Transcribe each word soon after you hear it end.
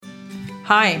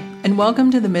Hi, and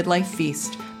welcome to the Midlife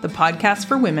Feast, the podcast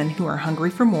for women who are hungry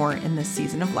for more in this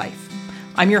season of life.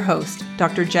 I'm your host,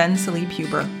 Dr. Jen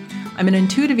Salib-Huber. I'm an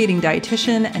intuitive eating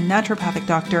dietitian and naturopathic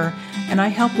doctor, and I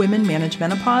help women manage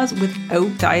menopause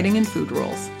without dieting and food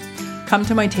rules. Come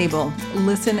to my table,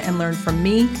 listen and learn from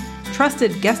me,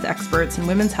 trusted guest experts in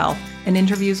women's health, and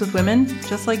interviews with women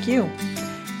just like you.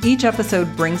 Each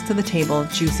episode brings to the table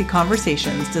juicy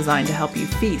conversations designed to help you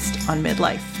feast on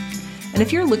midlife. And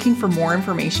if you're looking for more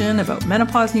information about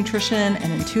menopause nutrition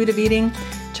and intuitive eating,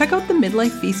 check out the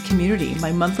Midlife Feast community,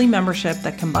 my monthly membership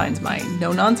that combines my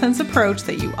no-nonsense approach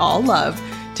that you all love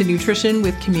to nutrition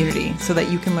with community so that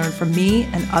you can learn from me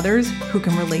and others who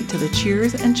can relate to the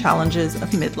cheers and challenges of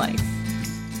midlife.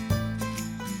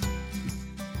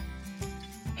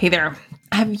 Hey there.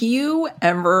 Have you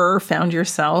ever found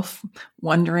yourself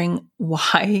wondering,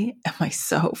 why am I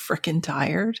so freaking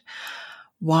tired?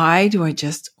 Why do I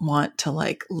just want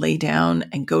to lay down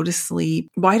and go to sleep?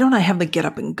 Why don't I have the get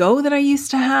up and go that I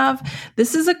used to have?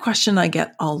 This is a question I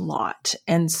get a lot.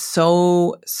 And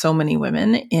so many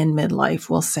women in midlife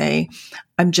will say,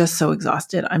 I'm just so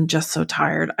exhausted. I'm just so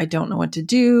tired. I don't know what to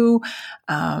do.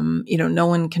 No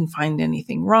one can find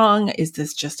anything wrong. Is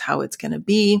this just how it's going to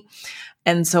be?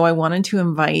 And so I wanted to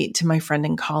invite my friend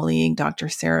and colleague, Dr.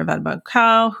 Sarah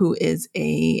Vadeboncoeur, who is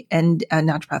a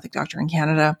naturopathic doctor in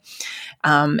Canada.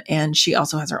 And she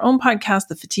also has her own podcast,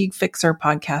 the Fatigue Fixer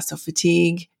podcast. So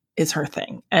fatigue is her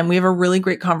thing. And we have a really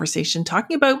great conversation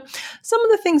talking about some of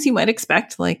the things you might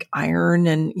expect, like iron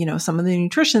and, some of the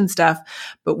nutrition stuff.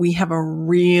 But we have a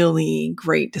really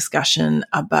great discussion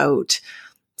about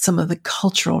some of the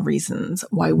cultural reasons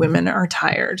why women are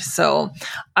tired. So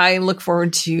I look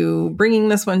forward to bringing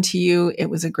this one to you.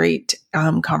 It was a great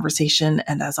conversation.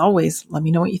 And as always, let me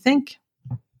know what you think.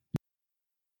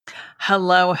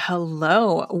 Hello.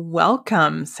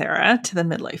 Welcome, Sarah, to the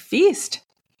Midlife Feast.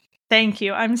 Thank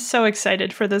you. I'm so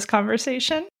excited for this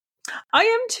conversation. I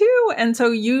am too. And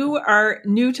so you are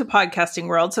new to podcasting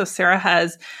world. So Sarah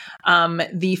has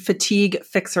the Fatigue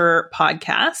Fixer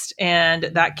podcast, and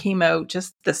that came out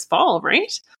just this fall,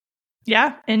 right?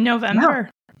 Yeah, in November.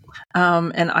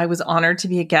 Yeah. And I was honored to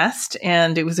be a guest,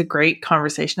 and it was a great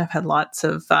conversation. I've had lots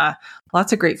of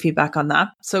great feedback on that.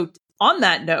 So on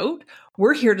that note,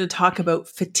 we're here to talk about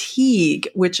fatigue,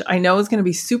 which I know is going to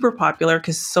be super popular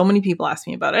because so many people ask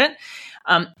me about it.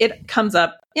 It comes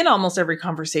up in almost every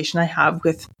conversation I have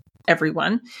with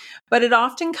everyone, but it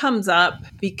often comes up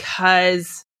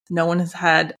because no one has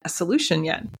had a solution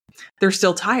yet. They're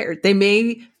still tired. They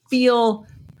may feel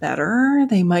better.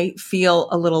 They might feel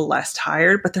a little less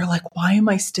tired, but they're like, why am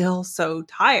I still so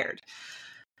tired?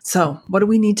 So what do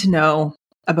we need to know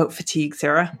about fatigue,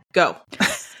 Sarah? Go.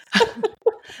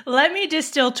 Let me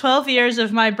distill 12 years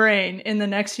of my brain in the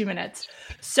next few minutes.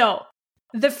 So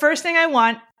the first thing I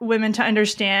want women to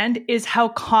understand is how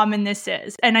common this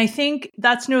is. And I think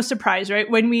that's no surprise, right?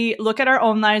 When we look at our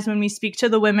own lives, when we speak to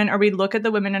the women or we look at the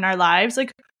women in our lives,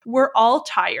 we're all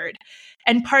tired.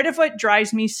 And part of what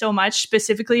drives me so much,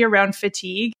 specifically around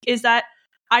fatigue, is that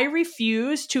I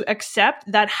refuse to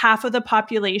accept that half of the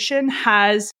population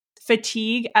has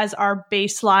fatigue as our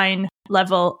baseline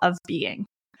level of being.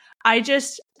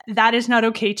 That is not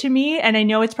okay to me. And I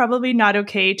know it's probably not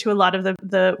okay to a lot of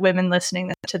the women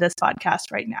listening to this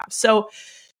podcast right now. So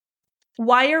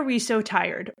why are we so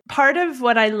tired? Part of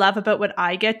what I love about what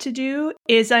I get to do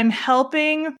is I'm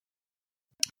helping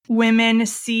women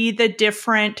see the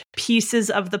different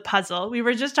pieces of the puzzle. We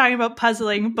were just talking about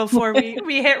puzzling before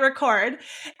we hit record.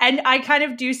 And I kind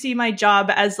of do see my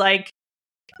job as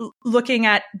looking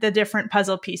at the different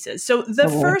puzzle pieces. So the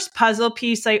first puzzle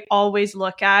piece I always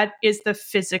look at is the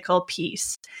physical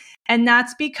piece. And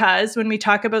that's because when we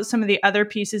talk about some of the other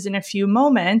pieces in a few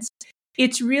moments,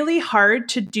 it's really hard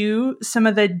to do some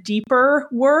of the deeper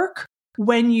work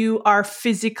when you are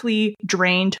physically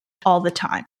drained all the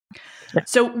time. Yeah.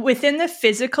 So within the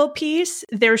physical piece,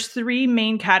 there's three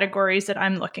main categories that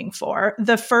I'm looking for.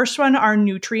 The first one are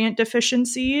nutrient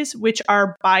deficiencies, which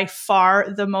are by far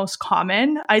the most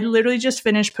common. I literally just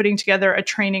finished putting together a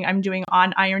training I'm doing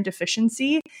on iron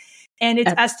deficiency. And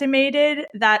it's estimated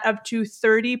that up to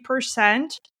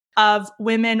 30% of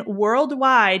women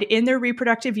worldwide in their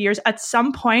reproductive years at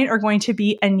some point are going to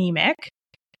be anemic.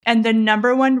 And the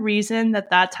number one reason that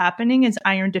that's happening is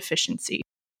iron deficiency.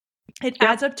 It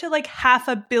adds up to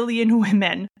 500 million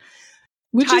women.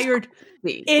 Which tired. Is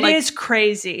crazy. It is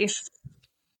crazy.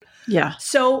 Yeah.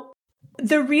 So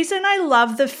the reason I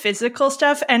love the physical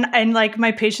stuff and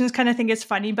my patients kind of think it's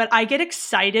funny, but I get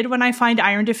excited when I find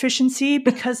iron deficiency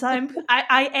because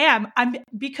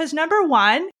because number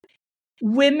one,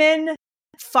 women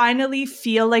finally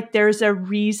feel like there's a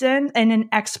reason and an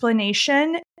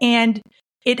explanation, and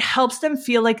it helps them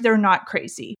feel like they're not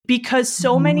crazy, because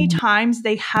so many times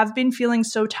they have been feeling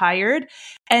so tired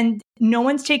and no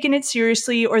one's taken it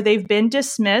seriously, or they've been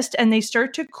dismissed, and they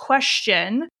start to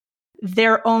question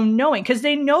their own knowing because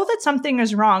they know that something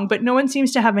is wrong, but no one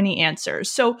seems to have any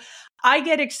answers. So I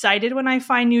get excited when I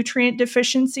find nutrient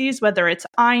deficiencies, whether it's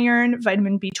iron,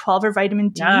 vitamin B12, or vitamin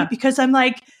D, because I'm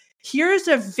like, here's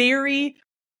a very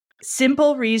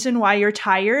simple reason why you're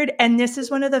tired. And this is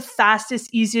one of the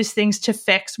fastest, easiest things to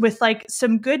fix with like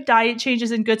some good diet changes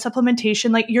and good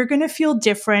supplementation. Like, you're going to feel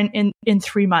different in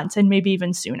 3 months and maybe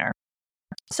even sooner.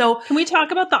 So can we talk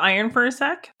about the iron for a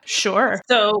sec? Sure.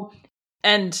 So,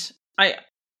 I'm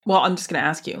just going to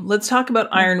ask you, let's talk about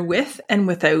iron with and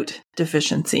without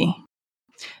deficiency.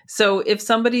 So if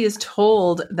somebody is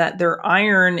told that their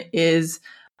iron is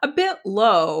a bit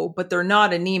low, but they're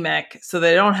not anemic, so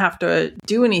they don't have to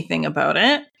do anything about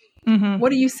it, what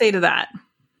do you say to that?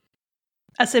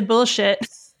 I say bullshit.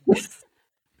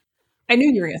 I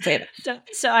knew you were going to say that.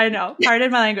 So I know,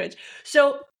 pardon my language.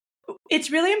 So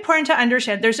it's really important to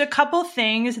understand. There's a couple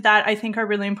things that I think are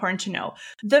really important to know.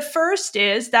 The first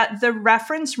is that the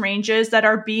reference ranges that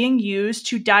are being used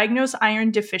to diagnose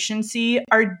iron deficiency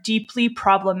are deeply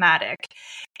problematic.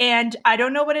 And I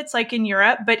don't know what it's like in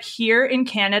Europe, but here in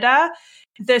Canada,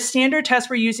 the standard test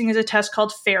we're using is a test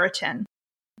called ferritin.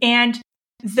 And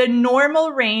the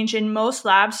normal range in most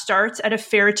labs starts at a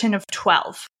ferritin of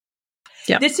 12.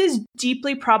 Yep. This is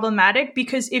deeply problematic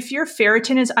because if your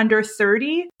ferritin is under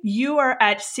 30, you are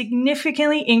at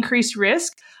significantly increased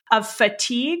risk of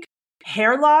fatigue,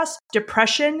 hair loss,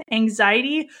 depression,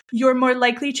 anxiety. You're more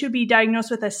likely to be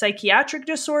diagnosed with a psychiatric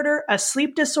disorder, a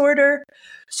sleep disorder.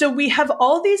 So we have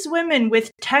all these women with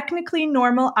technically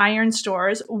normal iron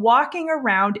stores walking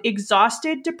around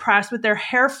exhausted, depressed, with their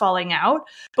hair falling out.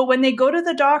 But when they go to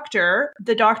the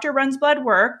doctor runs blood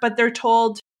work, but they're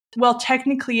told, well,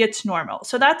 technically it's normal.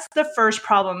 So that's the first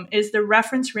problem, is the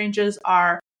reference ranges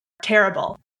are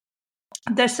terrible.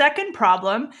 The second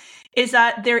problem is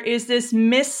that there is this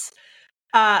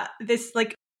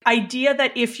idea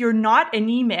that if you're not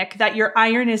anemic, that your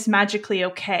iron is magically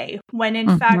okay, when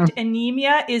in fact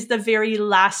anemia is the very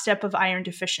last step of iron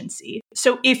deficiency.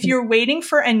 So if you're waiting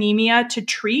for anemia to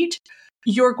treat,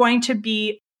 you're going to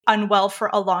be unwell for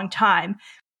a long time.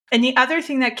 And the other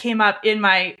thing that came up in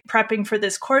my prepping for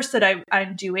this course that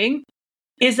I'm doing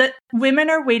is that women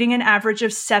are waiting an average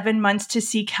of 7 months to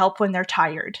seek help when they're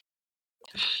tired.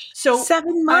 So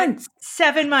 7 months.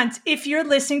 7 months. If you're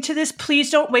listening to this, please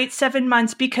don't wait 7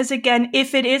 months, because again,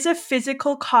 if it is a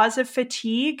physical cause of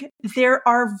fatigue, there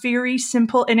are very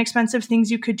simple, inexpensive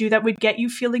things you could do that would get you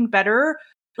feeling better,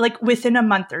 like within a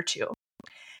month or two.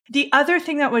 The other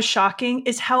thing that was shocking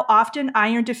is how often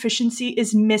iron deficiency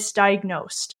is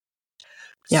misdiagnosed.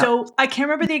 Yeah. So I can't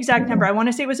remember the exact number. I want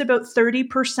to say it was about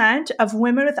 30% of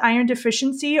women with iron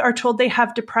deficiency are told they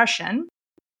have depression.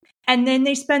 And then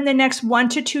they spend the next 1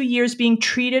 to 2 years being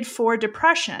treated for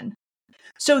depression.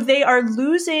 So they are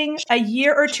losing a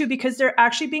year or two because they're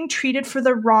actually being treated for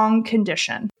the wrong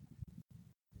condition.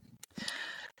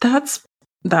 That's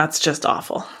just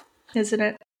awful. Isn't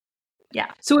it? Yeah.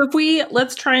 So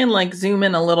let's try and zoom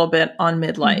in a little bit on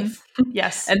midlife.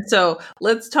 Yes. And so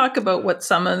let's talk about what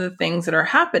some of the things that are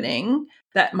happening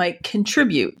that might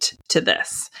contribute to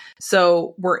this.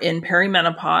 So we're in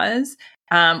perimenopause.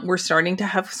 We're starting to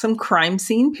have some crime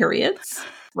scene periods,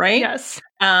 right? Yes.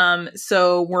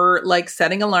 So we're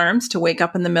setting alarms to wake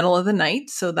up in the middle of the night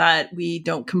so that we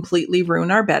don't completely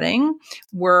ruin our bedding.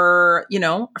 We're,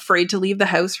 afraid to leave the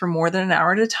house for more than an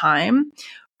hour at a time.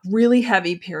 Really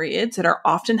heavy periods that are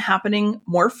often happening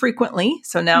more frequently.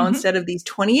 So now instead of these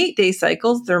 28-day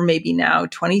cycles, there may be now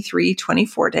 23,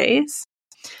 24 days.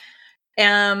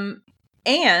 And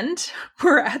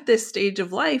we're at this stage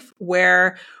of life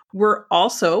where we're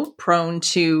also prone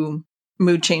to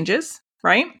mood changes,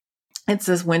 right? It's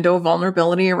this window of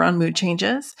vulnerability around mood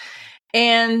changes.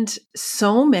 And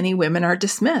so many women are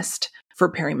dismissed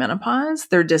for perimenopause.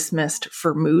 They're dismissed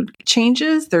for mood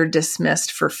changes. They're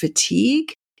dismissed for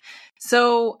fatigue.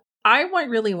 So I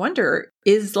really wonder,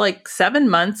 is 7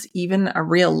 months even a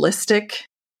realistic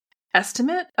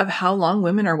estimate of how long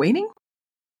women are waiting?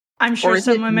 I'm sure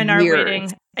some women are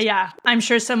waiting. Yeah, I'm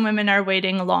sure some women are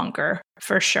waiting longer,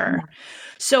 for sure.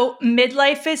 So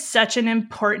midlife is such an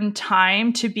important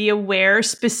time to be aware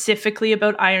specifically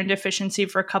about iron deficiency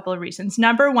for a couple of reasons.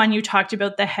 Number one, you talked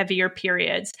about the heavier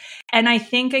periods. And I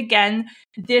think, again,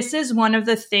 this is one of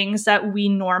the things that we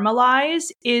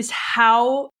normalize, is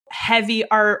how heavy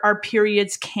our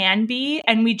periods can be.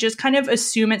 And we just kind of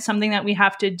assume it's something that we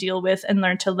have to deal with and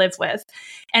learn to live with.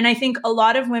 And I think a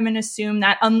lot of women assume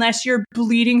that unless you're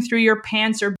bleeding through your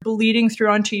pants or bleeding through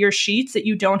onto your sheets, that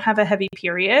you don't have a heavy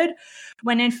period,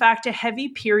 when in fact a heavy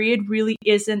period really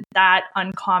isn't that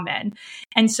uncommon.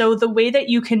 And so the way that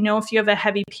you can know if you have a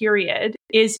heavy period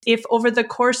is if over the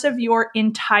course of your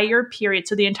entire period,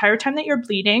 so the entire time that you're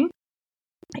bleeding,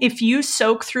 if you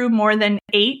soak through more than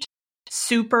 8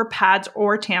 super pads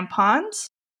or tampons,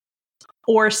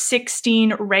 or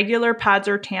 16 regular pads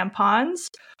or tampons,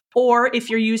 or if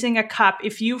you're using a cup,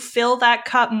 if you fill that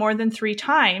cup more than 3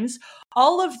 times,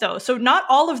 all of those, so not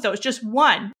all of those, just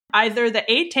one, either the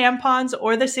 8 tampons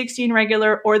or the 16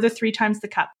 regular or the 3 times the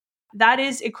cup, that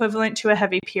is equivalent to a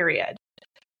heavy period.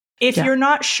 If you're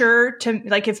not sure to,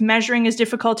 like, if measuring is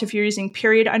difficult, if you're using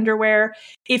period underwear,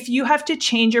 if you have to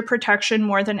change your protection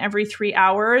more than every 3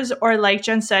 hours, or like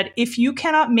Jen said, if you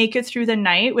cannot make it through the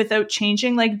night without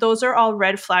changing, like, those are all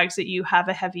red flags that you have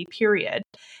a heavy period.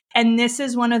 And this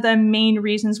is one of the main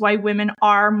reasons why women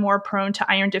are more prone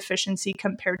to iron deficiency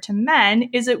compared to men,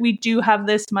 is that we do have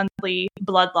this monthly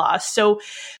blood loss. So,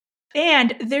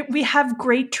 and we have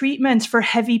great treatments for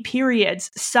heavy periods,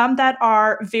 some that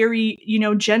are very,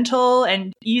 gentle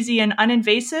and easy and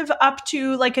uninvasive, up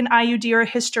to like an IUD or a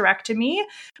hysterectomy,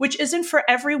 which isn't for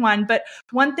everyone. But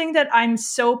one thing that I'm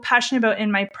so passionate about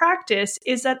in my practice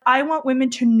is that I want women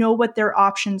to know what their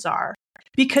options are.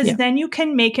 Because then you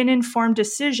can make an informed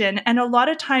decision. And a lot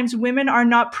of times women are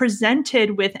not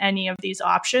presented with any of these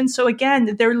options. So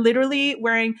again, they're literally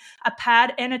wearing a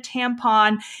pad and a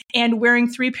tampon and wearing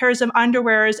 3 pairs of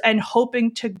underwears and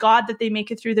hoping to God that they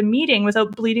make it through the meeting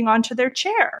without bleeding onto their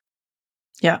chair.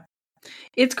 Yeah.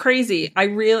 It's crazy.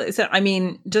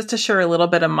 Just to share a little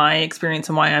bit of my experience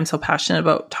and why I'm so passionate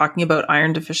about talking about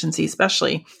iron deficiency,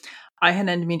 especially, I had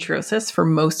endometriosis for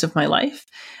most of my life.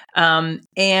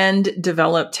 And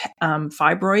developed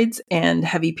fibroids and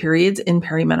heavy periods in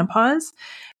perimenopause.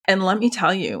 And let me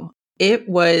tell you, it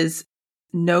was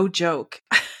no joke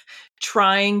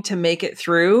trying to make it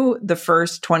through the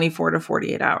first 24 to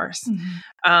 48 hours.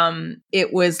 Mm-hmm.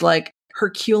 It was like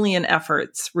Herculean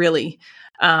efforts, really,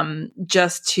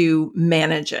 just to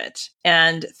manage it.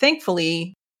 And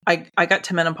thankfully, I got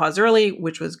to menopause early,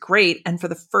 which was great. And for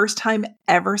the first time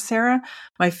ever, Sarah,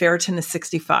 my ferritin is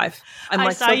 65.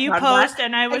 I saw you post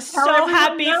and I was so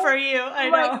happy for you. I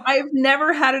know. Like, I've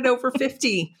never had it over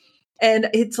 50. And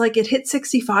it's like it hit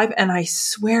 65 and I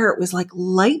swear it was like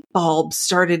light bulbs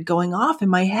started going off in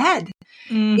my head.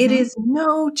 Mm-hmm. It is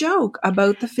no joke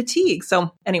about the fatigue.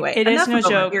 So anyway, it is no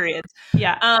joke. Periods.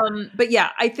 Yeah. But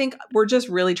yeah, I think we're just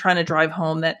really trying to drive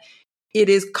home that it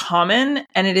is common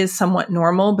and it is somewhat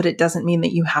normal, but it doesn't mean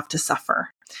that you have to suffer.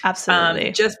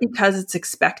 Absolutely. Just because it's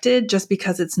expected, just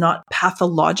because it's not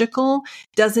pathological,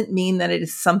 doesn't mean that it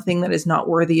is something that is not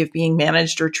worthy of being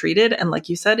managed or treated. And like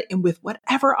you said, and with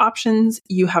whatever options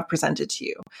you have presented to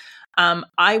you,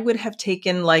 I would have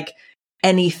taken like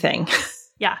anything.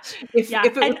 Yeah. If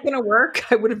it was going to work,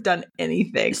 I would have done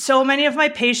anything. So many of my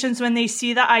patients, when they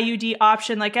see the IUD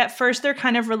option, like at first they're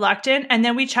kind of reluctant, and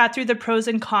then we chat through the pros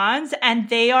and cons, and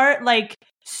they are like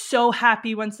so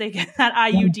happy once they get that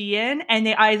IUD in, and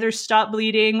they either stop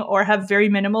bleeding or have very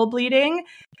minimal bleeding.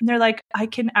 And they're like, I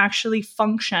can actually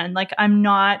function. Like, I'm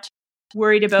not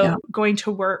worried about going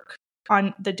to work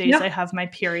on the days I have my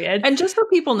period. And just so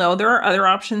people know, there are other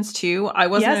options too. I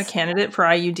wasn't a candidate for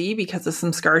IUD because of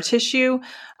some scar tissue.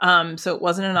 So it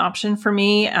wasn't an option for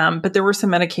me. But there were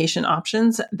some medication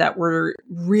options that were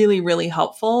really, really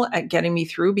helpful at getting me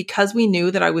through, because we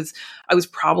knew that I was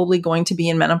probably going to be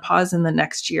in menopause in the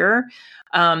next year.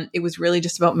 It was really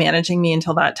just about managing me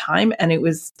until that time. And it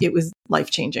was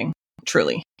life-changing,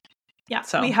 truly. Yeah,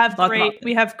 so we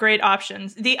have great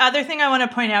options. The other thing I want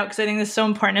to point out, because I think this is so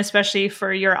important, especially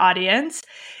for your audience,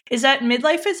 is that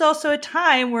midlife is also a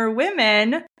time where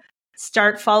women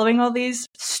start following all these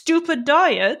stupid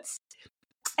diets.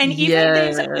 And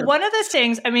even one of the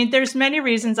things, there's many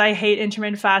reasons I hate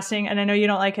intermittent fasting, and I know you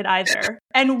don't like it either.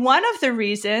 And one of the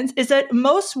reasons is that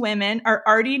most women are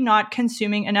already not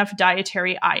consuming enough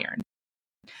dietary iron.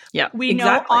 Yeah, we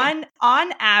know on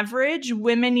average,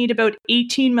 women need about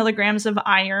 18 milligrams of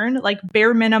iron, like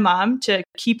bare minimum, to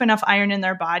keep enough iron in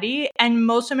their body. And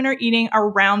most women are eating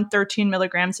around 13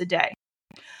 milligrams a day.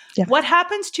 Yeah. What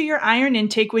happens to your iron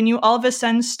intake when you all of a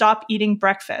sudden stop eating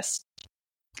breakfast?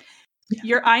 Yeah.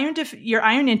 Your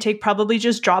iron intake probably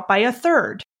just dropped by a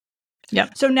third.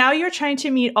 Yep. So now you're trying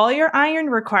to meet all your iron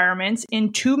requirements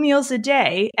in 2 meals a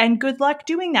day, and good luck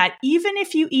doing that, even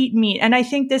if you eat meat. And I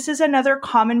think this is another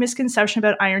common misconception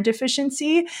about iron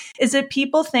deficiency, is that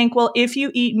people think, well, if you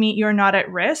eat meat, you're not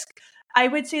at risk. I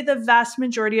would say the vast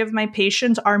majority of my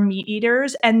patients are meat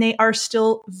eaters, and they are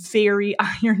still very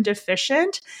iron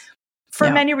deficient for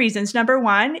many reasons. Number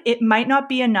one, it might not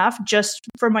be enough just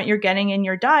from what you're getting in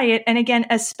your diet. And again,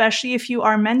 especially if you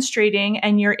are menstruating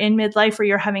and you're in midlife or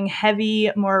you're having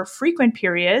heavy, more frequent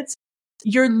periods,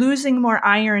 you're losing more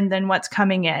iron than what's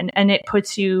coming in, and it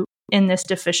puts you in this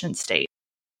deficient state.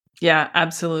 Yeah,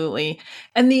 absolutely.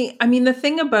 And the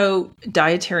thing about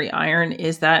dietary iron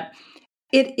is that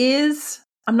it is,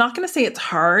 I'm not going to say it's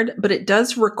hard, but it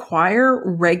does require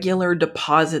regular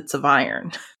deposits of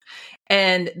iron.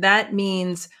 And that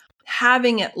means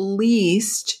having at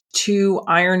least 2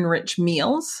 iron-rich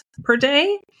meals per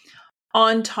day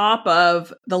on top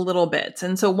of the little bits.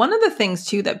 And so one of the things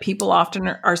too that people often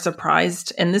are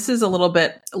surprised, and this is a little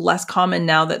bit less common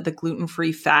now that the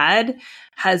gluten-free fad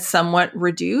has somewhat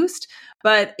reduced,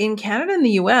 but in Canada and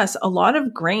the US, a lot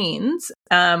of grains,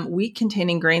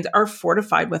 wheat-containing grains, are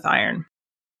fortified with iron.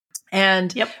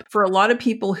 And for a lot of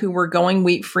people who were going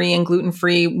wheat-free and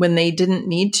gluten-free when they didn't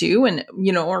need to, and,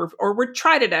 or were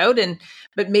tried it out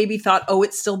but maybe thought, oh,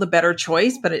 it's still the better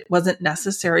choice, but it wasn't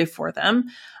necessary for them.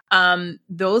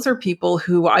 Those are people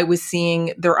who I was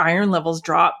seeing their iron levels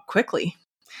drop quickly.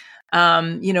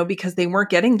 Because they weren't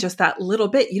getting just that little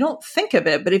bit. You don't think of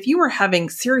it, but if you were having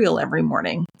cereal every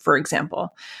morning, for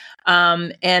example,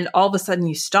 and all of a sudden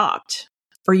you stopped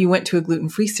or you went to a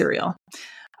gluten-free cereal,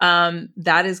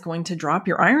 that is going to drop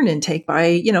your iron intake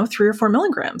by, 3 or 4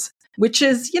 milligrams, which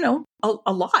is,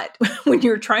 a lot when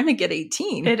you're trying to get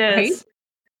 18. It is. Right?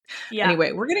 Yeah.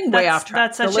 Anyway, we're getting way off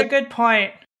track. That's such a good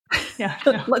point. Yeah.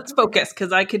 Let's focus,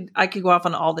 because I could go off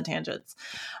on all the tangents.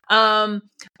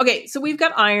 Okay, so we've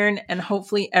got iron, and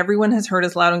hopefully everyone has heard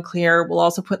us loud and clear. We'll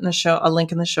also put in a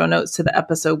link in the show notes to the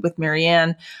episode with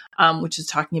Marianne, which is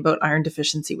talking about iron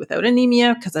deficiency without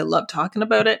anemia, because I love talking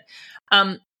about it.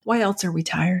 Why else are we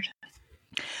tired?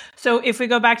 So if we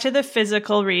go back to the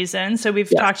physical reason, so we've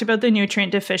talked about the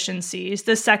nutrient deficiencies.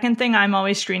 The second thing I'm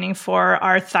always screening for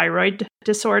are thyroid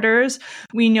disorders.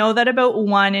 We know that about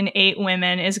 1 in 8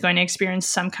 women is going to experience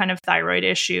some kind of thyroid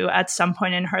issue at some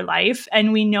point in her life.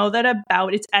 And we know that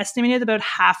it's estimated about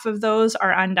half of those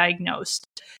are undiagnosed,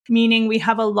 meaning we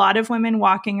have a lot of women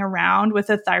walking around with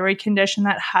a thyroid condition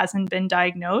that hasn't been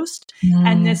diagnosed.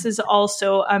 And this is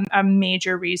also a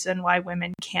major reason why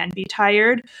women can be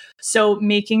tired. So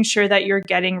making sure that you're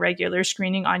getting regular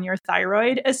screening on your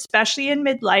thyroid, especially in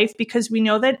midlife, because we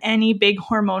know that any big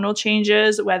hormonal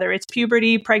changes, whether it's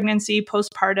puberty, pregnancy,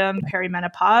 postpartum,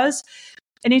 perimenopause,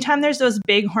 anytime there's those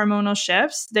big hormonal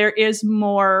shifts, there is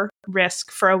more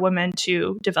risk for a woman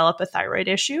to develop a thyroid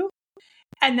issue.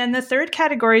 And then the third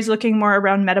category is looking more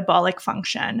around metabolic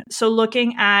function. So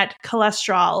looking at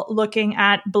cholesterol, looking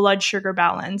at blood sugar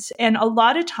balance. And a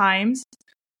lot of times,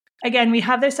 again, we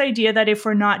have this idea that if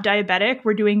we're not diabetic,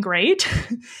 we're doing great.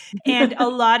 And a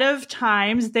lot of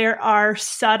times there are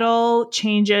subtle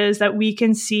changes that we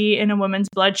can see in a woman's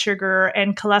blood sugar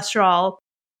and cholesterol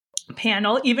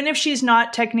panel, even if she's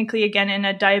not technically, again, in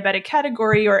a diabetic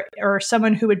category or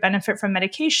someone who would benefit from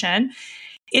medication.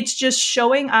 It's just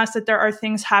showing us that there are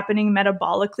things happening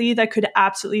metabolically that could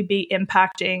absolutely be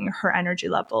impacting her energy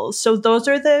levels. So those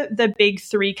are the big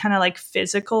 3 kind of like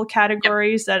physical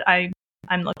categories that I'm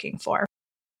looking for.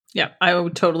 Yeah, I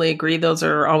would totally agree. Those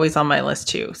are always on my list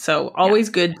too. So always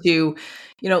good to,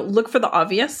 look for the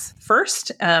obvious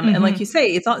first. And like you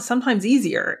say, it's not sometimes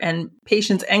easier. And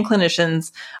patients and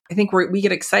clinicians, I think we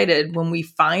get excited when we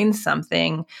find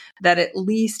something that at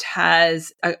least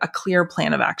has a clear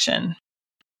plan of action.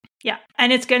 Yeah.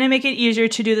 And it's going to make it easier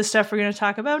to do the stuff we're going to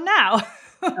talk about now,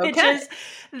 which is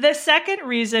the second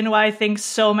reason why I think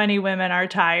so many women are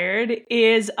tired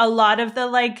is a lot of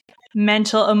the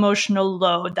mental, emotional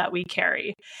load that we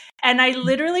carry. And I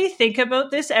literally think about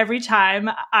this every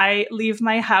time I leave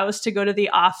my house to go to the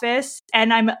office,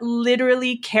 and I'm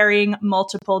literally carrying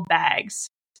multiple bags.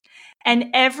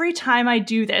 And every time I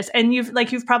do this, and you've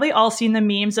probably all seen the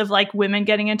memes of women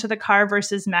getting into the car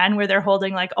versus men where they're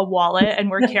holding a wallet and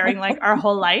we're carrying our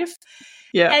whole life.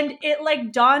 Yeah. And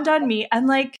it dawned on me, and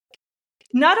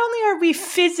not only are we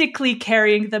physically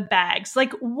carrying the bags,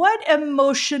 what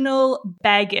emotional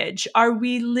baggage are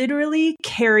we literally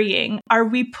carrying? Are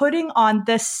we putting on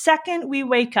the second we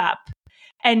wake up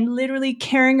and literally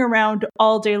carrying around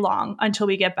all day long until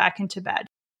we get back into bed?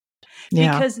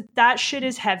 Yeah. Because that shit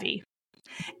is heavy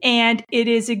and it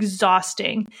is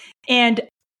exhausting. And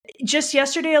just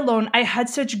yesterday alone, I had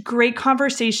such great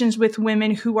conversations with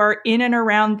women who are in and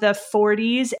around the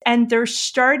 40s, and they're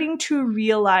starting to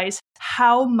realize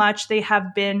how much they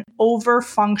have been over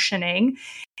functioning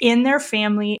in their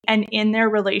family and in their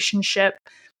relationship.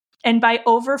 And by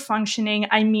over functioning,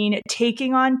 I mean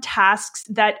taking on tasks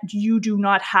that you do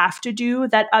not have to do,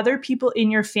 that other people in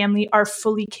your family are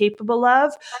fully capable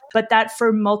of, but that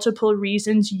for multiple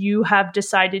reasons you have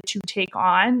decided to take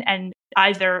on and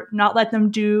either not let them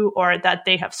do or that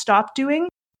they have stopped doing.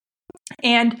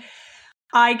 And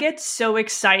I get so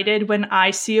excited when I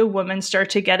see a woman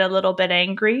start to get a little bit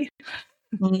angry.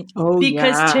 Oh,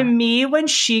 Because to yeah. me, when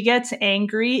she gets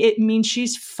angry, it means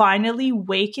she's finally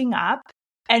waking up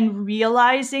and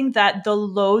realizing that the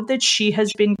load that she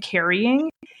has been carrying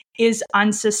is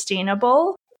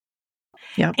unsustainable.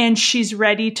 Yep. And she's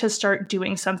ready to start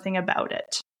doing something about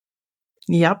it.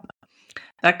 Yep.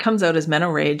 That comes out as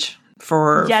menopause rage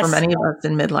for many of us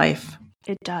in midlife.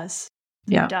 It does.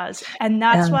 Yeah. It does. And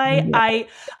that's why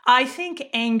I think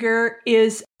anger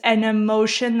is an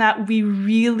emotion that we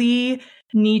really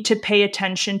need to pay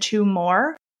attention to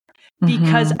more,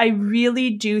 because I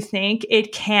really do think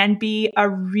it can be a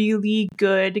really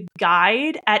good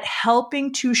guide at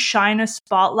helping to shine a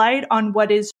spotlight on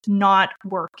what is not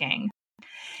working.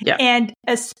 Yeah. And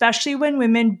especially when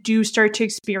women do start to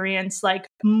experience like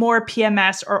more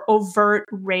PMS or overt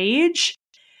rage,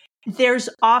 there's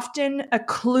often a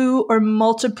clue or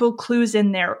multiple clues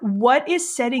in there. What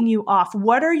is setting you off?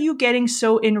 What are you getting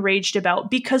so enraged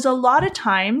about? Because a lot of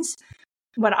times,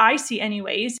 what I see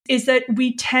anyways, is that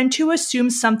we tend to assume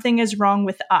something is wrong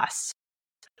with us.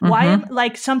 Why am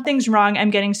like something's wrong? I'm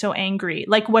getting so angry.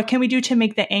 Like, what can we do to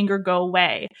make the anger go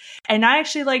away? And I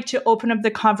actually like to open up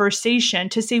the conversation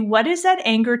to say, what is that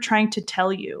anger trying to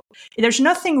tell you? There's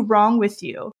nothing wrong with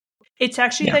you. It's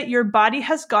actually that your body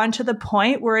has gone to the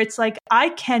point where it's like, I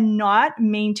cannot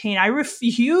maintain, I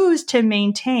refuse to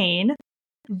maintain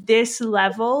this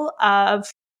level of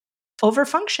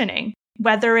overfunctioning,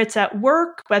 whether it's at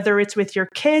work, whether it's with your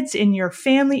kids, in your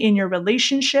family, in your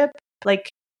relationship.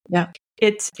 Like,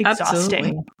 it's exhausting.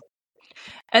 Absolutely.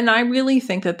 And I really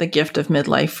think that the gift of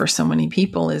midlife for so many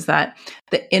people is that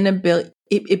the inability,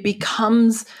 it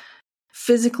becomes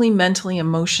physically, mentally,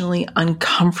 emotionally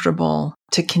uncomfortable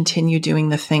to continue doing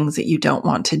the things that you don't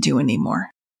want to do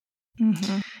anymore.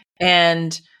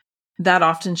 And that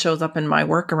often shows up in my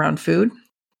work around food.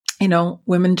 You know,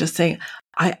 women just say,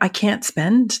 I can't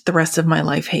spend the rest of my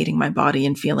life hating my body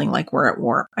and feeling like we're at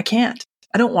war. I can't.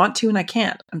 I don't want to, and I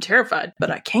can't. I'm terrified,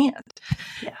 but I can't.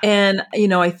 Yeah. And, you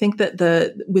know, I think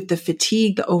that with the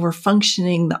fatigue, the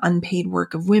overfunctioning, the unpaid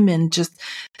work of women, just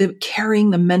the carrying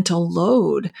the mental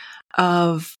load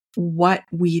of what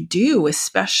we do,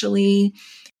 especially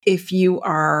if you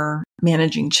are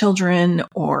managing children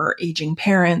or aging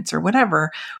parents or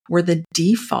whatever, we're the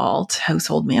default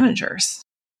household managers,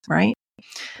 right?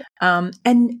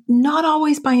 And not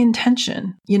always by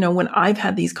intention. You know, when I've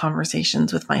had these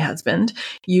conversations with my husband,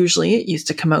 usually it used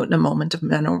to come out in a moment of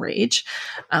menopause rage.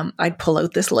 I'd pull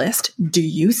out this list. Do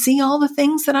you see all the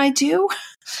things that I do?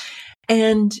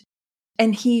 And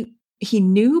he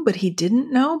knew, but he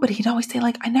didn't know, but he'd always say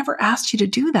like, I never asked you to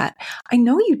do that. I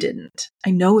know you didn't.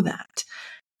 I know that.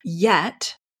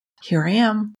 Yet here I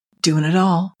am doing it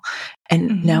all.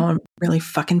 And now I'm really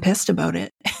fucking pissed about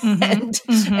it. And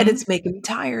it's making me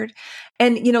tired.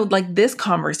 And, you know, like this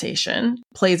conversation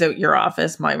plays out your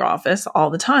office, my office all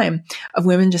the time of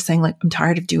women just saying like, I'm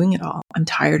tired of doing it all. I'm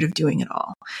tired of doing it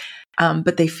all.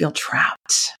 But they feel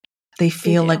trapped. They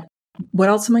feel like, what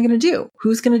else am I going to do?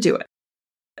 Who's going to do it?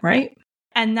 Right.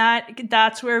 And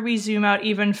that's where we zoom out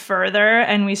even further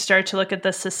and we start to look at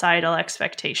the societal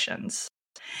expectations.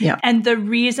 Yeah. And the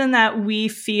reason that we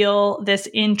feel this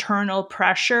internal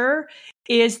pressure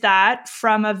is that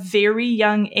from a very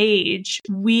young age,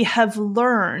 we have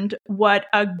learned what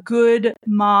a good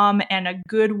mom and a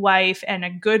good wife and a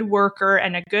good worker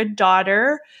and a good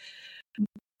daughter.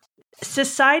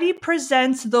 Society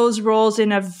presents those roles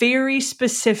in a very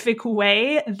specific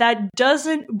way that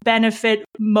doesn't benefit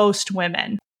most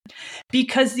women.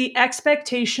 Because the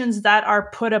expectations that are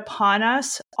put upon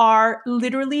us are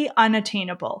literally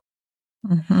unattainable.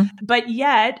 But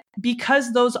yet,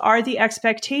 because those are the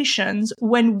expectations,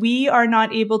 when we are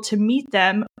not able to meet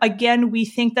them, again, we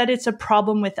think that it's a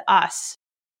problem with us.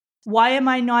 Why am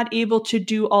I not able to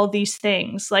do all these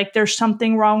things? Like, there's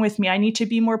something wrong with me. I need to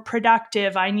be more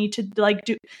productive. I need to like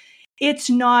do. It's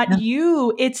not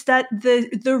you. It's that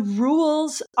the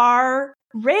rules are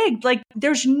rigged. Like,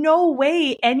 there's no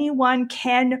way anyone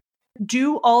can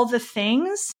do all the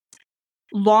things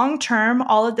long term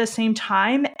all at the same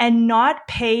time and not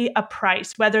pay a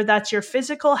price, whether that's your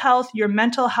physical health, your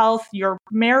mental health, your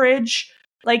marriage.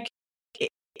 Like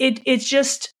it's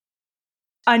just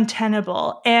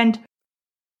untenable. And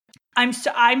I'm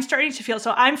starting to feel,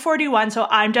 so I'm 41, so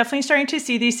I'm definitely starting to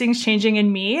see these things changing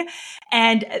in me.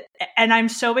 And I'm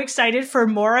so excited for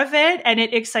more of it. And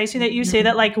it excites me that you say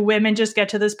that like women just get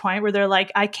to this point where they're like,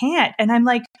 I can't. And I'm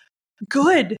like,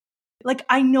 good. Like,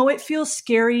 I know it feels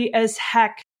scary as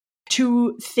heck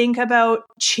to think about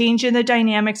changing the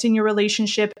dynamics in your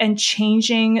relationship and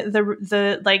changing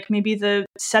the like maybe the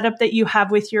setup that you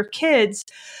have with your kids.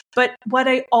 But what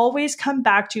I always come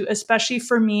back to, especially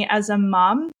for me as a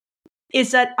mom,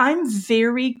 is that I'm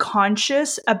very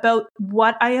conscious about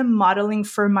what I am modeling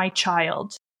for my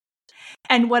child.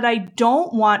 And what I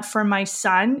don't want for my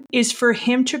son is for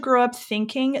him to grow up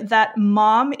thinking that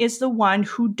mom is the one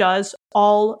who does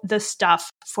all the stuff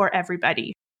for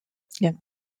everybody. Yeah.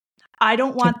 I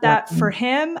don't want that for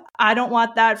him. I don't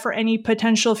want that for any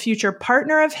potential future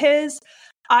partner of his.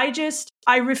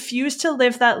 I refuse to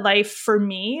live that life for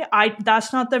me.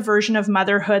 That's not the version of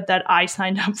motherhood that I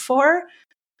signed up for.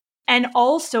 And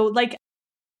also, like,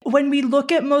 when we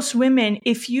look at most women,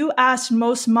 if you ask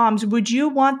most moms, would you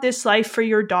want this life for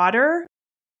your daughter?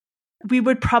 We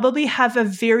would probably have a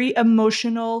very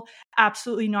emotional,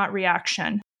 absolutely not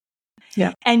reaction.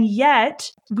 Yeah. And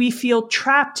yet we feel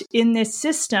trapped in this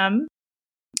system.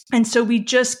 And so we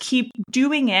just keep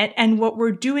doing it. And what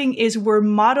we're doing is we're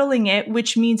modeling it,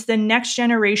 which means the next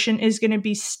generation is going to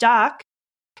be stuck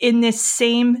in this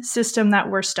same system that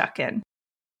we're stuck in.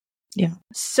 Yeah.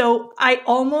 So I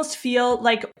almost feel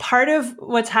like part of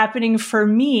what's happening for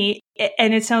me,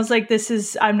 and it sounds like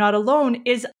I'm not alone,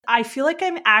 is I feel like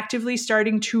I'm actively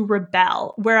starting to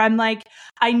rebel, where I'm like,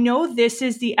 I know this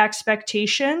is the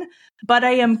expectation, but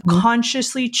I am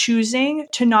consciously choosing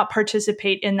to not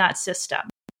participate in that system.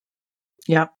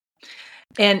 Yeah.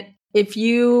 And if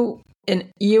you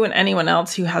and anyone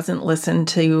else who hasn't listened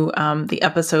to the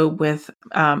episode with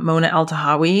Mona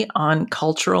El-Tahawi on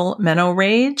cultural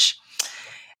meno-rage,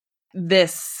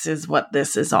 this is what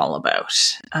this is all about.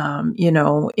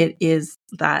 It is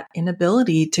that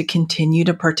inability to continue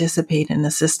to participate in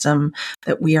a system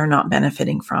that we are not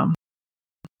benefiting from,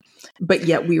 but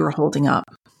yet we were holding up.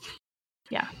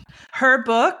 Yeah. Her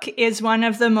book is one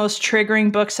of the most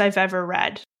triggering books I've ever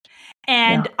read.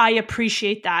 And I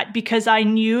appreciate that because I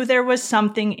knew there was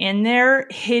something in there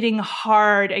hitting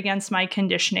hard against my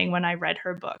conditioning when I read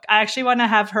her book. I actually want to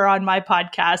have her on my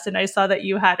podcast, and I saw that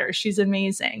you had her. She's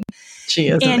amazing. She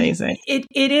is amazing. It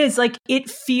is like, it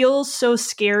feels so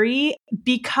scary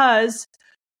because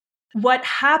what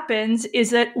happens is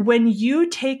that when you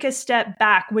take a step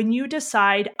back, when you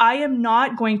decide, I am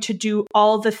not going to do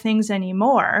all the things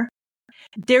anymore,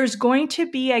 there's going to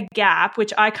be a gap,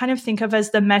 which I kind of think of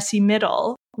as the messy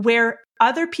middle, where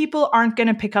other people aren't going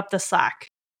to pick up the slack.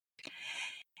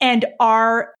 And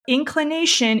our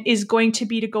inclination is going to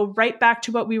be to go right back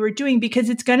to what we were doing because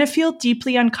it's going to feel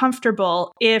deeply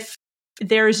uncomfortable if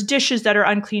there's dishes that are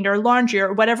uncleaned or laundry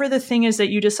or whatever the thing is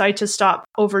that you decide to stop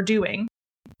overdoing.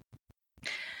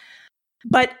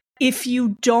 But if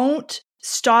you don't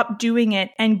stop doing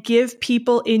it and give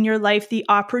people in your life the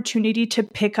opportunity to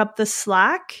pick up the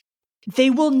slack, they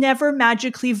will never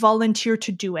magically volunteer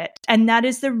to do it. And that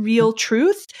is the real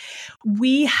truth.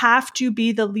 We have to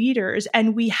be the leaders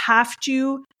and we have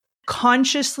to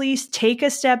consciously take a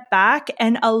step back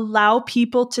and allow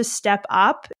people to step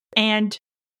up and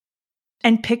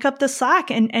pick up the slack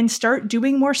and start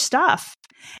doing more stuff.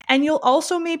 And you'll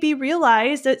also maybe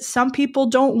realize that some people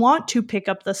don't want to pick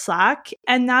up the slack.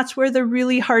 And that's where the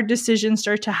really hard decisions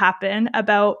start to happen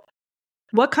about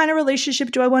what kind of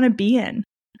relationship do I want to be in,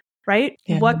 right?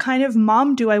 Yeah. What kind of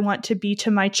mom do I want to be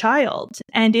to my child?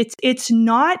 And it's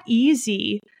not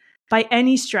easy by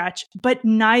any stretch, but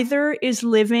neither is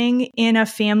living in a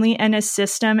family and a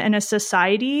system and a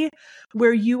society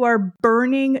where you are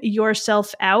burning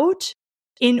yourself out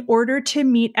in order to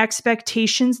meet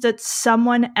expectations that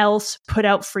someone else put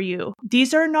out for you.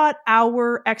 These are not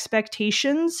our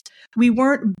expectations. We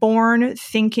weren't born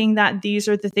thinking that these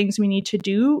are the things we need to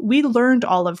do. We learned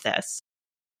all of this.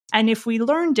 And if we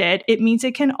learned it, it means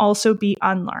it can also be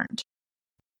unlearned.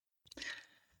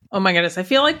 Oh my goodness. I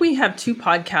feel like we have two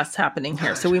podcasts happening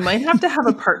here. So we might have to have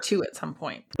a part 2 at some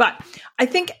point. But I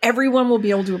think everyone will be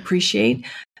able to appreciate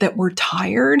that we're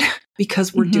tired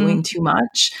because we're doing too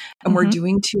much. And we're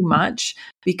doing too much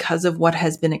because of what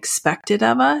has been expected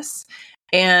of us.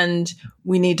 And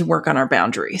we need to work on our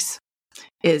boundaries,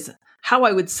 is how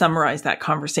I would summarize that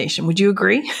conversation. Would you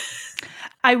agree?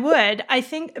 I would. I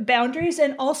think boundaries,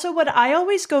 and also what I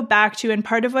always go back to, and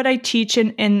part of what I teach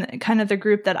in kind of the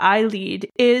group that I lead,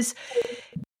 is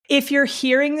if you're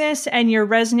hearing this and you're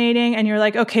resonating and you're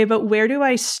like, okay, but where do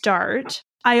I start?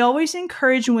 I always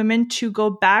encourage women to go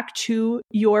back to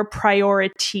your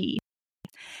priority.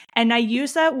 And I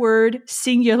use that word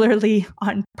singularly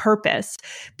on purpose,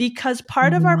 because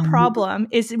part of our problem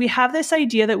is we have this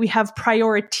idea that we have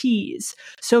priorities.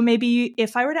 So maybe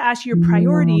if I were to ask you your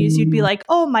priorities, you'd be like,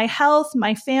 oh, my health,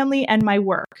 my family, and my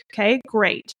work. Okay,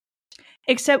 great.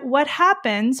 Except what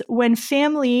happens when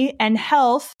family and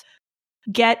health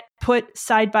get put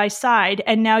side by side,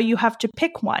 and now you have to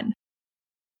pick one?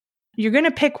 You're going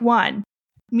to pick one,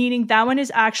 meaning that one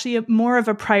is actually more of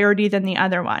a priority than the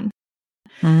other one.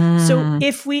 So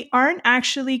if we aren't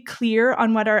actually clear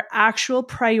on what our actual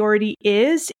priority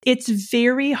is, it's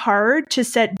very hard to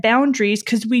set boundaries,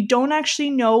 because we don't actually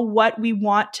know what we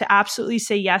want to absolutely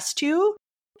say yes to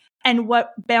and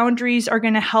what boundaries are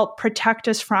going to help protect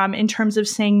us from, in terms of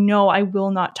saying, no, I will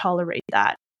not tolerate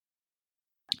that.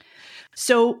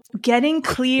 So getting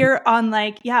clear on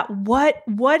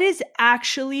what is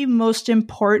actually most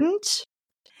important?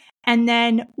 And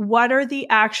then what are the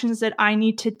actions that I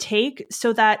need to take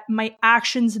so that my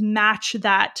actions match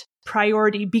that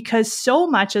priority? Because so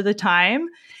much of the time,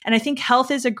 and I think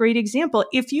health is a great example,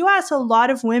 if you ask a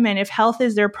lot of women if health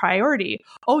is their priority,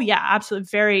 oh yeah, absolutely,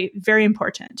 very, very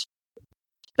important.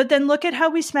 But then look at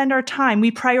how we spend our time. We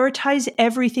prioritize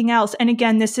everything else. And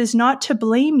again, this is not to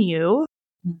blame you.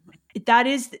 That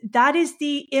is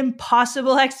the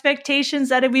impossible expectations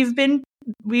that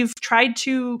we've tried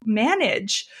to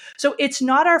manage. So it's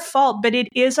not our fault, but it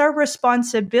is our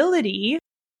responsibility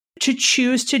to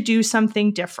choose to do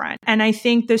something different. And I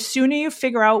think the sooner you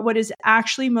figure out what is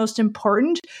actually most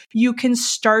important, you can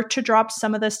start to drop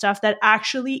some of the stuff that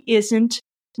actually isn't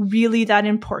really that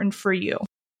important for you.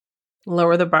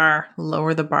 Lower the bar.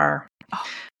 Oh,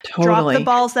 Totally. Drop the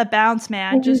balls that bounce,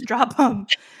 man. Just drop them.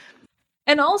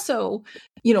 And also,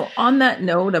 on that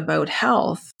note about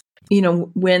health,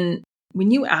 when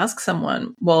you ask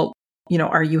someone, well,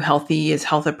 are you healthy? Is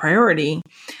health a priority?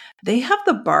 They have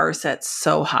the bar set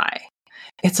so high.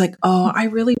 It's like, oh, I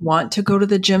really want to go to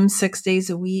the gym 6 days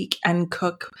a week and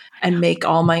cook and make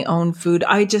all my own food.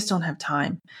 I just don't have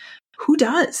time. Who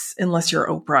does? Unless you're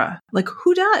Oprah. Like,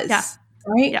 who does? Yeah.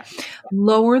 Right? Yeah.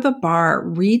 Lower the bar,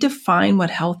 redefine what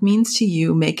health means to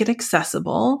you, make it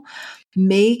accessible.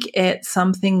 Make it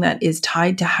something that is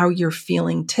tied to how you're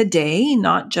feeling today,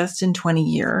 not just in 20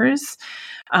 years.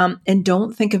 And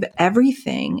don't think of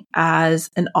everything as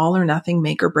an all or nothing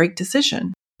make or break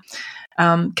decision.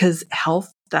 Because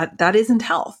health, that isn't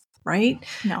health, right?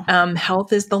 No.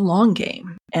 Health is the long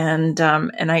game. And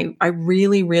I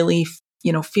really, really,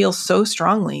 feel so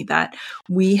strongly that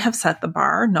we have set the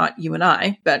bar, not you and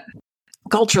I, but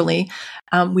culturally,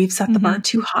 we've set the bar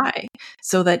too high,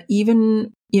 so that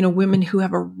even, women who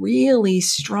have a really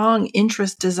strong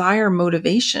interest, desire,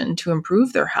 motivation to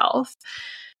improve their health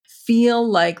feel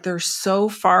like they're so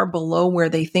far below where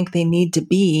they think they need to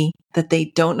be that they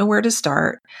don't know where to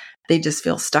start. They just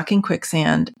feel stuck in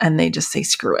quicksand and they just say,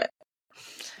 screw it.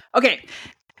 Okay.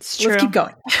 Let's keep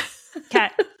going. Okay.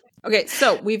 Okay.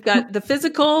 So we've got the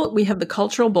physical, we have the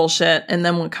cultural bullshit, and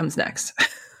then what comes next?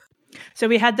 So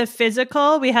we had the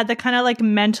physical, we had the kind of like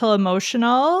mental,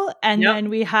 emotional, and then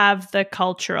we have the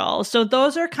cultural. So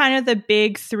those are kind of the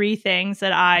big three things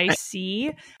that I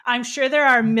see. I'm sure there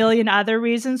are a million other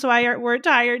reasons why we're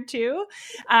tired too.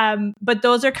 But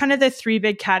those are kind of the three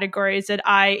big categories that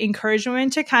I encourage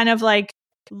women to kind of like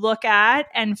look at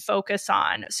and focus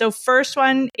on. So first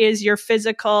one is your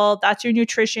physical. That's your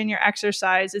nutrition, your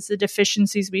exercise. It's the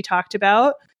deficiencies we talked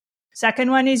about.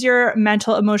 Second one is your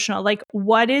mental, emotional, like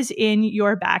what is in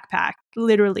your backpack?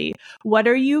 Literally, what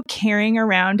are you carrying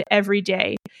around every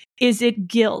day? Is it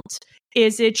guilt?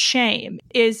 Is it shame?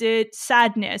 Is it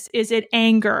sadness? Is it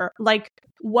anger? Like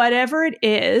whatever it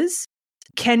is,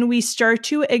 can we start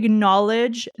to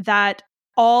acknowledge that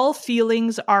all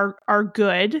feelings are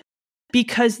good,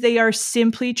 because they are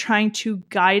simply trying to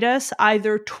guide us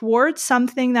either towards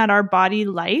something that our body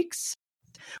likes.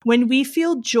 When we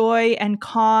feel joy and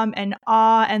calm and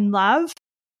awe and love,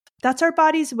 that's our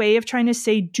body's way of trying to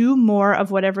say, do more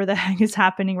of whatever the heck is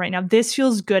happening right now. This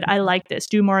feels good. I like this.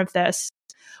 Do more of this.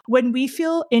 When we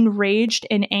feel enraged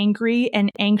and angry and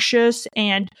anxious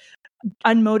and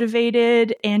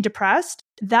unmotivated and depressed,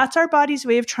 that's our body's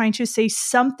way of trying to say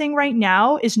something right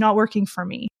now is not working for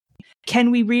me.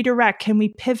 Can we redirect? Can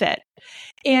we pivot?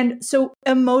 And so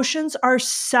emotions are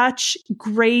such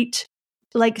great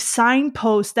like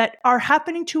signposts that are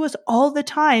happening to us all the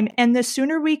time. And the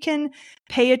sooner we can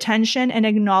pay attention and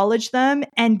acknowledge them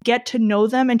and get to know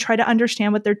them and try to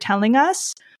understand what they're telling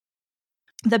us,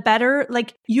 the better.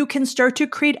 Like, you can start to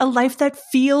create a life that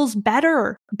feels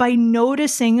better by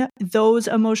noticing those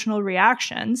emotional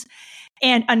reactions.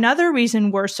 And another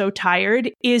reason we're so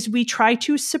tired is we try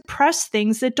to suppress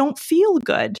things that don't feel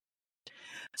good.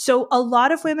 So a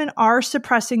lot of women are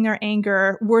suppressing their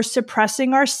anger. We're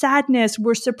suppressing our sadness.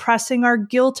 We're suppressing our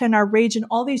guilt and our rage and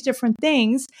all these different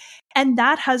things. And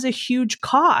that has a huge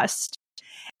cost.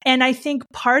 And I think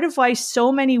part of why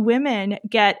so many women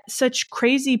get such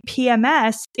crazy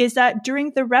PMS is that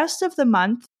during the rest of the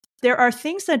month, there are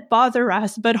things that bother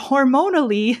us, but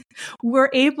hormonally, we're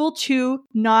able to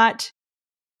not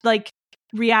like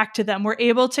react to them. We're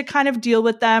able to kind of deal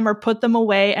with them or put them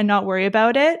away and not worry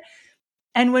about it.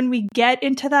 And when we get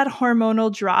into that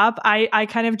hormonal drop, I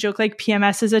kind of joke like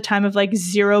PMS is a time of like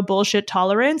zero bullshit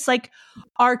tolerance. Like,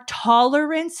 our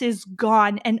tolerance is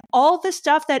gone. And all the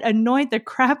stuff that annoyed the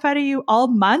crap out of you all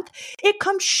month, it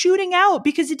comes shooting out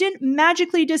because it didn't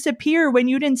magically disappear when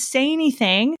you didn't say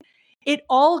anything. It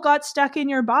all got stuck in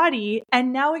your body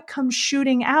and now it comes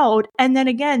shooting out. And then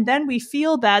again, then we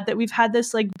feel bad that we've had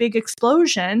this like big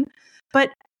explosion. But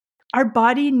our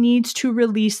body needs to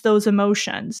release those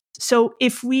emotions. So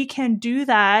if we can do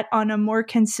that on a more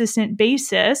consistent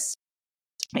basis,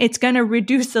 it's going to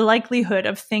reduce the likelihood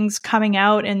of things coming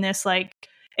out in this like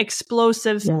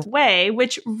explosive way,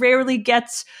 which rarely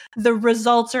gets the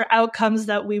results or outcomes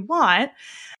that we want.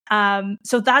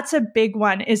 So that's a big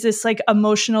one, is this like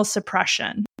emotional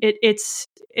suppression. It's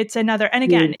another, and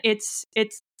again, it's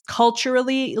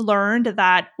culturally learned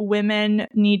that women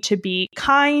need to be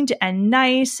kind and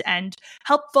nice and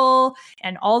helpful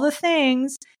and all the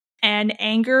things. And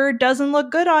anger doesn't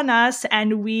look good on us.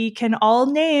 And we can all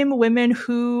name women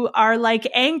who are like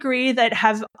angry, that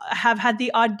have had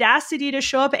the audacity to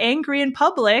show up angry in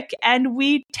public, and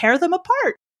we tear them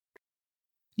apart.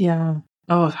 Yeah.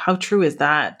 Oh, how true is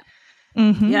that?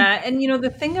 Mm-hmm. Yeah. And, the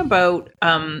thing about,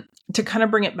 to kind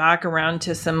of bring it back around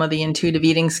to some of the intuitive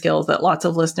eating skills that lots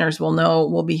of listeners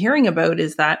will be hearing about,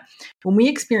 is that when we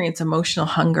experience emotional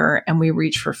hunger and we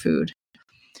reach for food,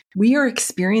 we are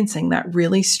experiencing that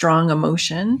really strong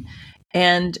emotion,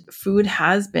 and food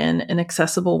has been an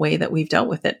accessible way that we've dealt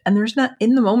with it. And there's not,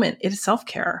 in the moment, it is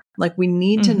self-care. Like, we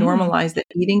need to normalize that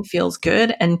eating feels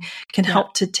good and can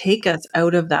help to take us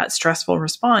out of that stressful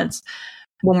response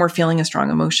when we're feeling a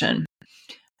strong emotion.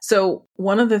 So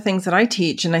one of the things that I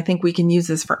teach, and I think we can use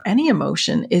this for any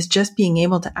emotion, is just being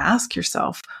able to ask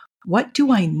yourself, what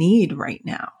do I need right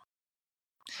now?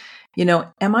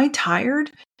 Am I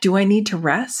tired? Do I need to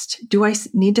rest? Do I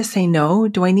need to say no?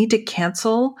 Do I need to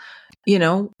cancel,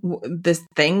 this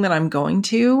thing that I'm going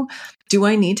to? Do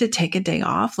I need to take a day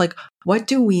off? Like, what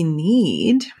do we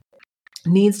need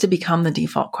needs to become the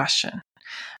default question.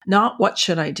 Not what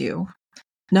should I do?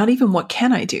 Not even what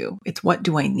can I do? It's what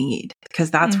do I need?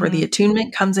 Because that's where the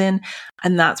attunement comes in.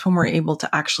 And that's when we're able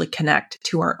to actually connect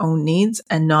to our own needs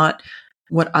and not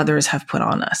what others have put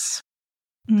on us.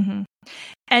 Mm-hmm.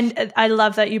 And I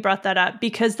love that you brought that up,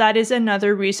 because that is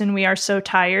another reason we are so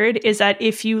tired, is that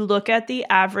if you look at the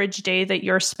average day that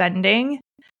you're spending,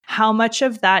 how much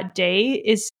of that day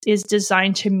is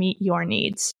designed to meet your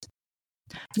needs?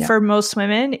 Yeah. For most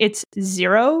women, it's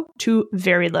 0 to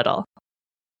very little.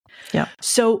 Yeah.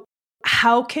 So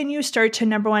how can you start to,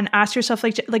 number one, ask yourself,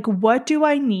 like, what do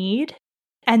I need?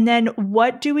 And then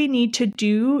what do we need to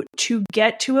do to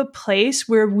get to a place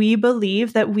where we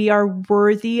believe that we are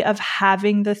worthy of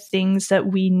having the things that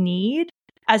we need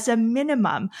as a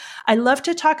minimum? I love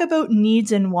to talk about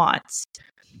needs and wants.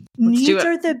 Needs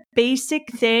are the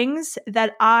basic things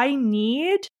that I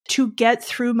need to get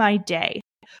through my day.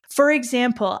 For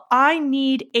example, I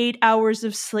need 8 hours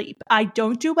of sleep. I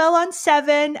don't do well on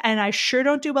 7, and I sure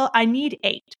don't do well. I need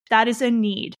 8. That is a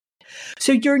need.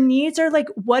 So your needs are like,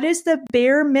 what is the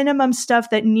bare minimum stuff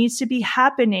that needs to be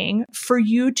happening for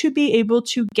you to be able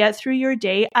to get through your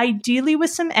day, ideally with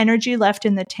some energy left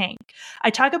in the tank? I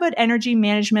talk about energy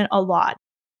management a lot.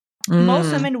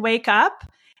 Most women wake up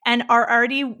and are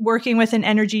already working with an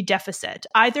energy deficit,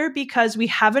 either because we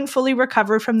haven't fully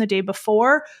recovered from the day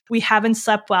before, we haven't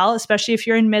slept well, especially if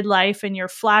you're in midlife and you're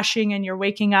flashing and you're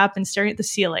waking up and staring at the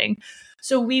ceiling.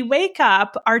 So we wake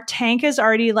up, our tank is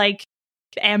already like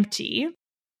empty.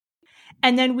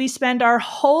 And then we spend our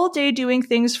whole day doing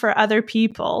things for other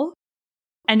people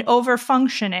and over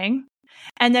functioning.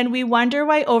 And then we wonder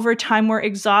why over time we're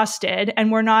exhausted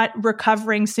and we're not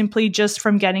recovering simply just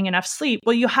from getting enough sleep.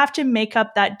 Well, you have to make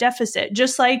up that deficit.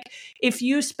 Just like if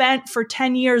you spent for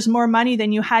 10 years more money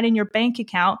than you had in your bank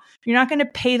account, you're not going to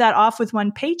pay that off with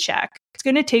one paycheck. It's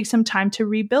going to take some time to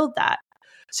rebuild that.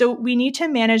 So we need to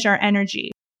manage our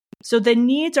energy. So the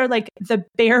needs are like the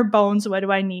bare bones. What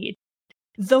do I need?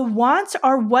 The wants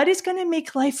are what is going to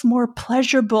make life more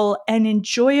pleasurable and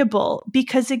enjoyable.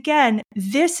 Because again,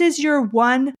 this is your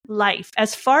one life.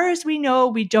 As far as we know,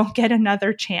 we don't get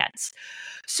another chance.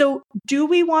 So do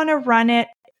we want to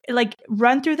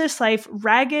run through this life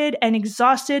ragged and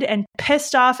exhausted and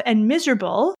pissed off and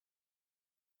miserable?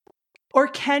 Or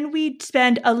can we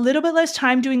spend a little bit less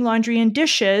time doing laundry and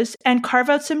dishes and carve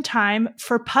out some time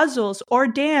for puzzles or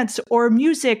dance or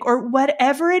music or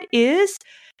whatever it is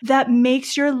that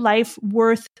makes your life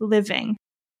worth living?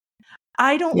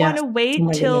 I don't want to wait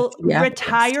till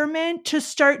retirement to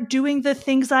start doing the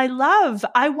things I love.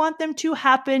 I want them to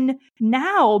happen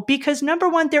now because number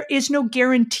one, there is no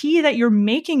guarantee that you're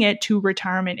making it to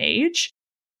retirement age.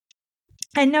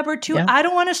 And number two, I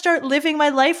don't want to start living my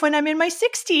life when I'm in my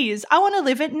 60s. I want to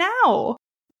live it now.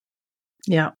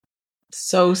 Yeah.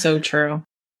 So true.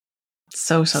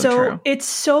 So true. It's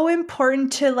so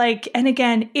important to and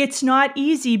again, it's not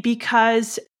easy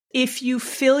because if you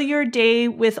fill your day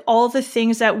with all the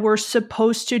things that we're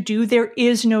supposed to do, there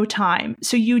is no time.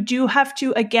 So you do have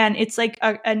to, again, it's like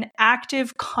an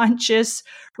active, conscious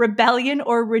rebellion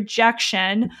or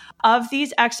rejection of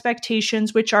these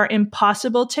expectations, which are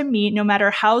impossible to meet, no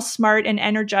matter how smart and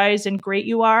energized and great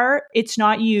you are. It's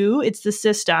not you, it's the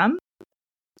system.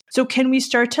 So can we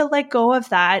start to let go of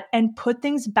that and put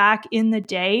things back in the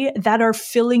day that are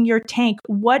filling your tank?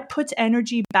 What puts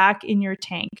energy back in your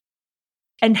tank?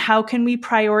 And how can we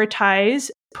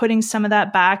prioritize putting some of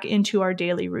that back into our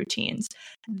daily routines?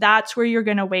 That's where you're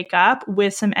going to wake up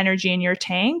with some energy in your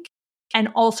tank and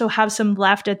also have some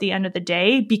left at the end of the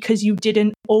day because you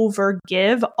didn't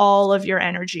overgive all of your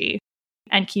energy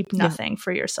and keep nothing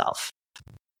for yourself.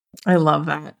 I love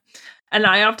that. And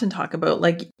I often talk about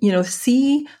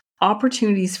see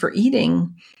opportunities for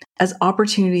eating as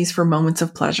opportunities for moments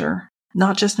of pleasure,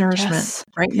 not just nourishment,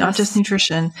 right? Yes. Not just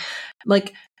nutrition.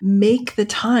 Make the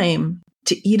time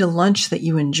to eat a lunch that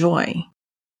you enjoy.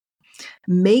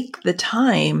 Make the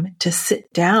time to sit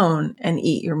down and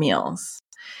eat your meals.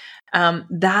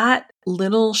 That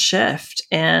little shift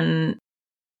in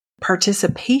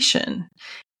participation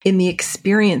in the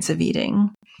experience of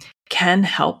eating can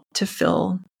help to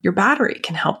fill your battery,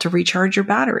 can help to recharge your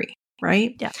battery,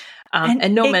 right? Yeah.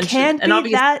 And no it mention. Can't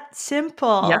be that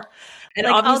simple. Yeah. And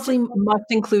obviously must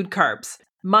include carbs.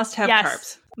 Must have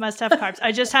carbs. Must have carbs.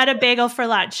 I just had a bagel for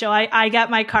lunch, so I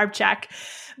got my carb check.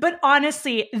 But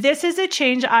honestly, this is a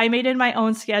change I made in my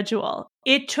own schedule.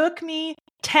 It took me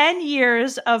 10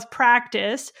 years of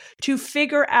practice to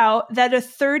figure out that a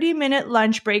 30-minute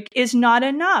lunch break is not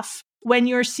enough when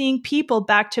you're seeing people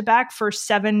back to back for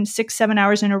 7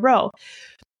 hours in a row.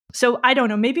 So I don't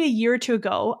know, maybe a year or two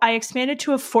ago, I expanded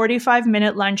to a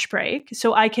 45-minute lunch break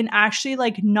so I can actually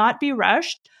not be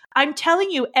rushed. I'm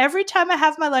telling you, every time I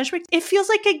have my lunch break, it feels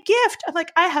like a gift. I'm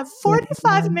like, I have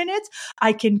 45 minutes.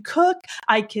 I can cook.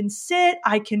 I can sit.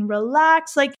 I can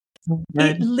relax.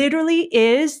 It literally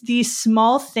is these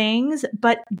small things,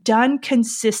 but done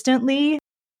consistently,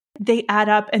 they add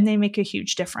up and they make a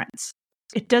huge difference.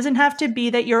 It doesn't have to be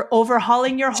that you're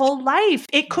overhauling your whole life.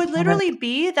 It could literally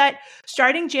be that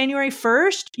starting January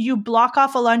 1st, you block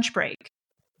off a lunch break.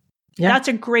 Yeah. That's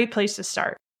a great place to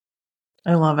start.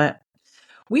 I love it.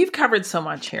 We've covered so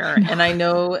much here, and I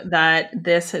know that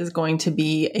this is going to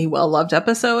be a well-loved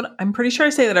episode. I'm pretty sure I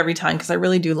say that every time because I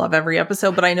really do love every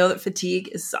episode, but I know that fatigue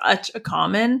is such a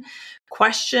common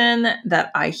question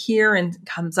that I hear and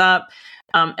comes up.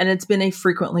 And it's been a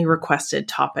frequently requested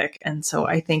topic. And so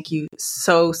I thank you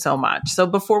so much. So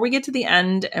before we get to the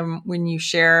end and when you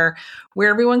share where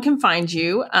everyone can find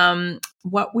you,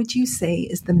 what would you say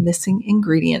is the missing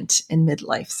ingredient in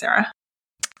midlife, Sarah?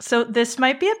 So this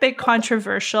might be a bit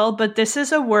controversial, but this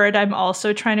is a word I'm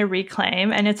also trying to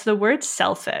reclaim, and it's the word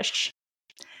selfish.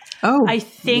 Oh, I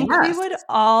think we would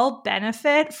all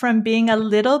benefit from being a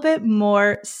little bit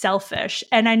more selfish.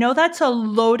 And I know that's a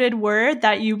loaded word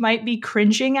that you might be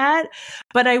cringing at,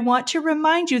 but I want to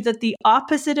remind you that the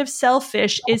opposite of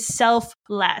selfish is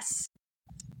selfless.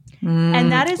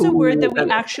 And that is a word that we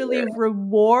actually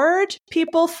reward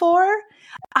people for.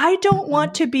 I don't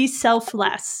want to be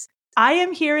selfless. I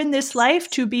am here in this life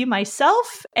to be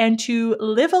myself and to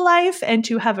live a life and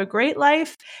to have a great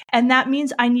life. And that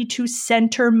means I need to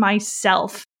center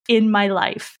myself in my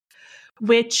life,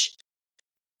 which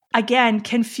again,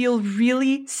 can feel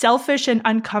really selfish and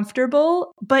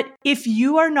uncomfortable. But if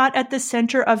you are not at the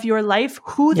center of your life,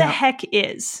 who the heck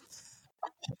is?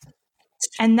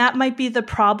 And that might be the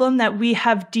problem, that we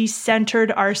have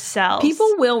decentered ourselves. People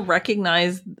will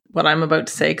recognize what I'm about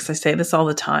to say because I say this all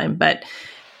the time, but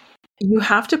you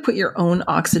have to put your own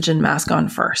oxygen mask on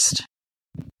first.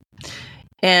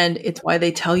 And it's why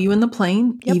they tell you in the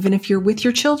plane, even if you're with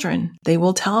your children, they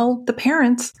will tell the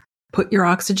parents, put your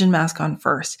oxygen mask on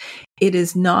first. It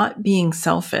is not being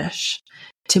selfish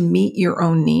to meet your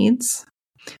own needs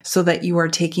so that you are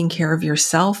taking care of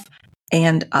yourself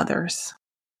and others.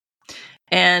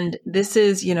 And this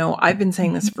is, I've been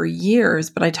saying this for years,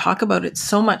 but I talk about it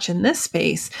so much in this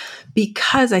space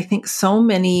because I think so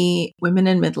many women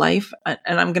in midlife, and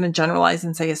I'm going to generalize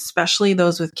and say, especially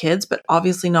those with kids, but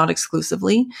obviously not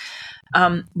exclusively,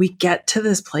 we get to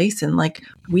this place and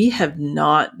we have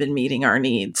not been meeting our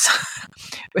needs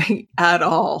right, at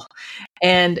all.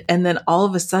 And then all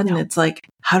of a sudden it's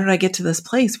how did I get to this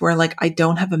place where I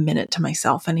don't have a minute to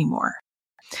myself anymore?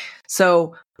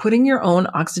 So putting your own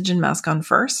oxygen mask on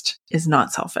first is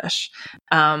not selfish.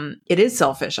 It is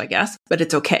selfish, I guess, but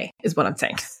it's okay, is what I'm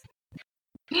saying.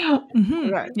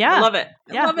 Mm-hmm. Right. Yeah. I love it.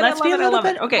 Let's be a little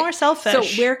bit more selfish. So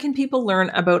where can people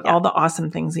learn about all the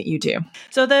awesome things that you do?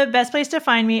 So the best place to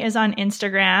find me is on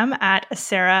Instagram at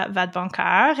Sarah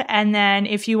Vadeboncoeur. And then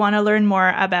if you want to learn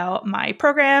more about my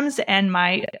programs and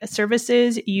my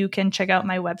services, you can check out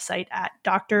my website at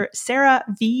drsarahv.ca.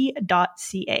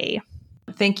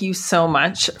 Thank you so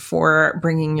much for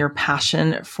bringing your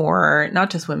passion for not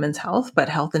just women's health, but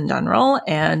health in general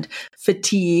and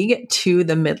fatigue to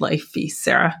the midlife feast,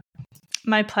 Sarah.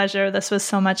 My pleasure. This was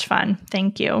so much fun.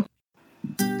 Thank you.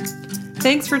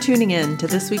 Thanks for tuning in to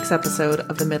this week's episode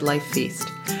of the Midlife Feast.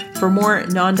 For more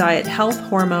non-diet health,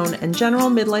 hormone, and general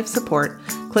midlife support,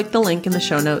 click the link in the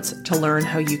show notes to learn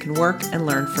how you can work and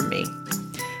learn from me.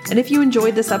 And if you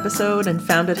enjoyed this episode and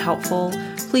found it helpful,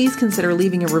 please consider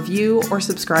leaving a review or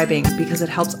subscribing because it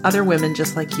helps other women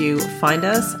just like you find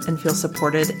us and feel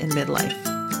supported in midlife.